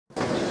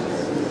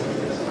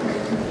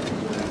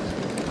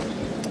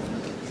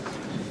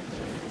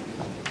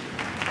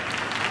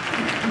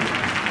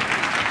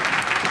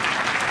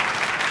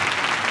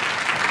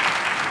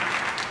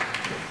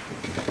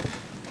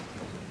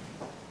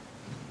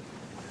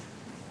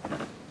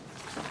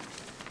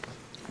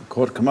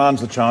Court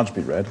commands the charge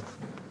be read.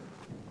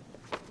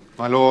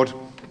 My lord,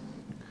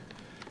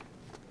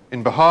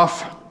 in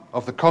behalf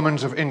of the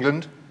Commons of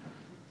England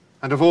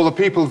and of all the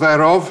people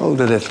thereof... Hold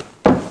a little.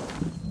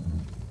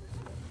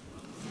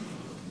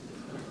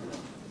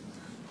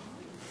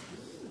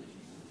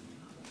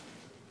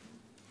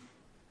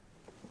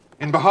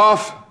 In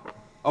behalf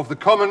of the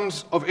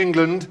Commons of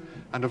England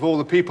and of all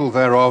the people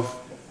thereof,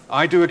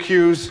 I do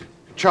accuse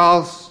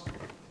Charles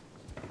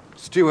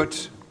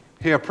Stuart,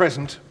 here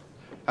present,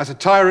 as a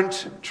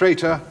tyrant,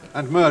 traitor,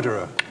 and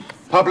murderer,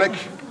 public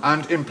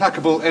and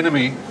implacable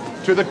enemy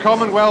to the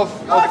Commonwealth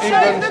of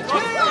England,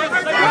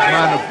 and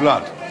man of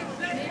blood.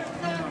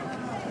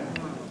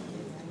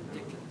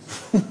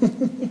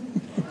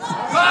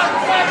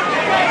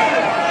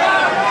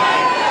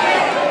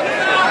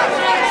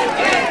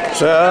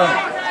 Sir,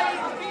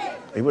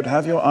 we would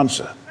have your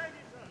answer.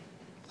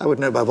 I would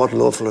know by what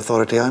lawful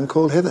authority I am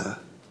called hither.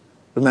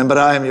 Remember,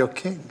 I am your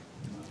king.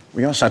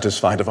 We are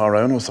satisfied of our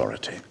own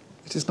authority.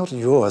 It is not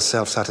your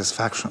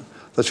self-satisfaction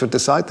that should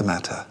decide the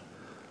matter.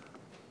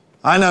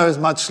 I know as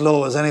much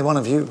law as any one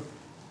of you.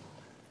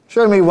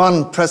 Show me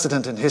one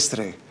precedent in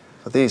history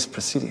for these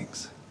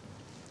proceedings.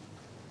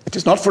 It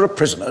is not for a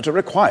prisoner to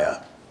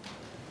require.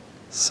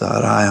 Sir,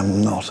 I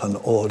am not an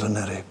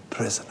ordinary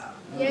prisoner.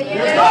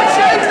 God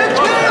save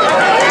the king!